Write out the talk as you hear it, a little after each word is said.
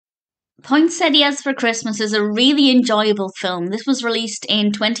Poinsettias for Christmas is a really enjoyable film. This was released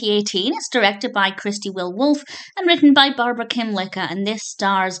in 2018. It's directed by Christie Wolfe and written by Barbara Kymlicka, and this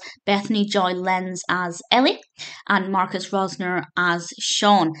stars Bethany Joy Lenz as Ellie and Marcus Rosner as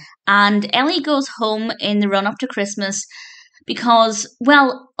Shawn. And Ellie goes home in the run up to Christmas because,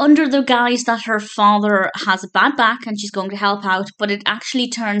 well, under the guise that her father has a bad back and she's going to help out, but it actually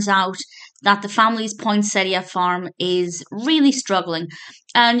turns out that the family's poinsettia farm is really struggling.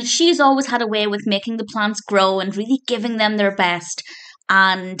 And she's always had a way with making the plants grow and really giving them their best.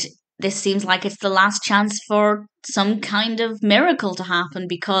 And this seems like it's the last chance for some kind of miracle to happen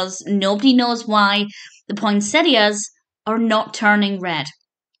because nobody knows why the poinsettias are not turning red.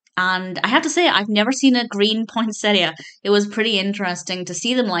 And I have to say, I've never seen a green poinsettia. It was pretty interesting to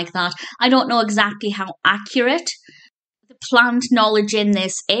see them like that. I don't know exactly how accurate the plant knowledge in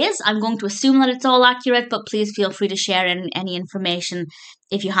this is. I'm going to assume that it's all accurate, but please feel free to share any information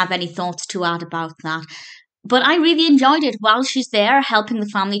if you have any thoughts to add about that. But I really enjoyed it while she's there helping the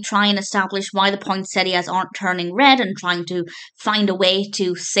family try and establish why the poinsettias aren't turning red and trying to find a way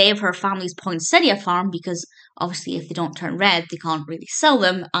to save her family's poinsettia farm because obviously if they don't turn red they can't really sell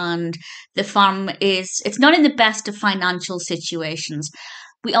them and the farm it's not in the best of financial situations.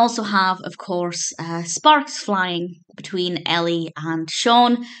 We also have, of course, sparks flying between Ellie and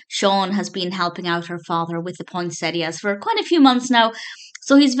Shawn. Shawn has been helping out her father with the poinsettias for quite a few months now,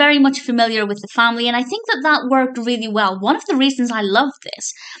 so he's very much familiar with the family, and I think that worked really well. One of the reasons I love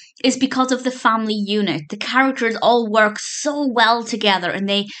this is because of the family unit. The characters all work so well together, and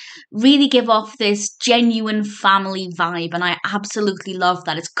they really give off this genuine family vibe, and I absolutely love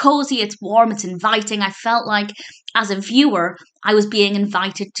that. It's cozy, it's warm, it's inviting. I felt like, as a viewer, I was being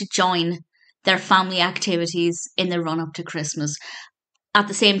invited to join their family activities in the run-up to Christmas. At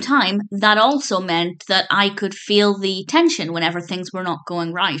the same time, that also meant that I could feel the tension whenever things were not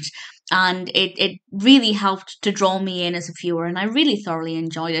going right. And it really helped to draw me in as a viewer, and I really thoroughly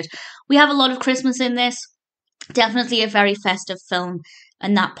enjoyed it. We have a lot of Christmas in this. Definitely a very festive film,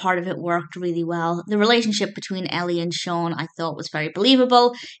 and that part of it worked really well. The relationship between Ellie and Shawn I thought was very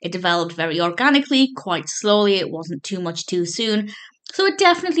believable. It developed very organically, quite slowly. It wasn't too much too soon. So it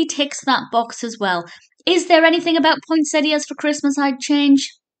definitely ticks that box as well. Is there anything about Poinsettias for Christmas I'd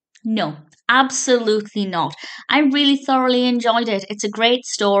change? No, absolutely not. I really thoroughly enjoyed it. It's a great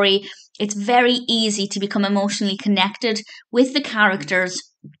story. It's very easy to become emotionally connected with the characters.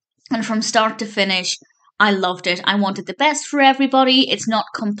 And from start to finish, I loved it. I wanted the best for everybody. It's not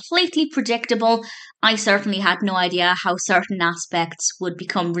completely predictable. I certainly had no idea how certain aspects would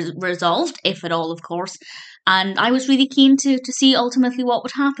become resolved, if at all, of course. And I was really keen to see ultimately what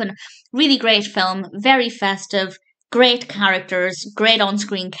would happen. Really great film, very festive, great characters, great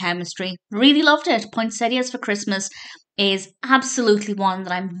on-screen chemistry. Really loved it. Poinsettias for Christmas is absolutely one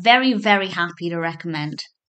that I'm very, very happy to recommend.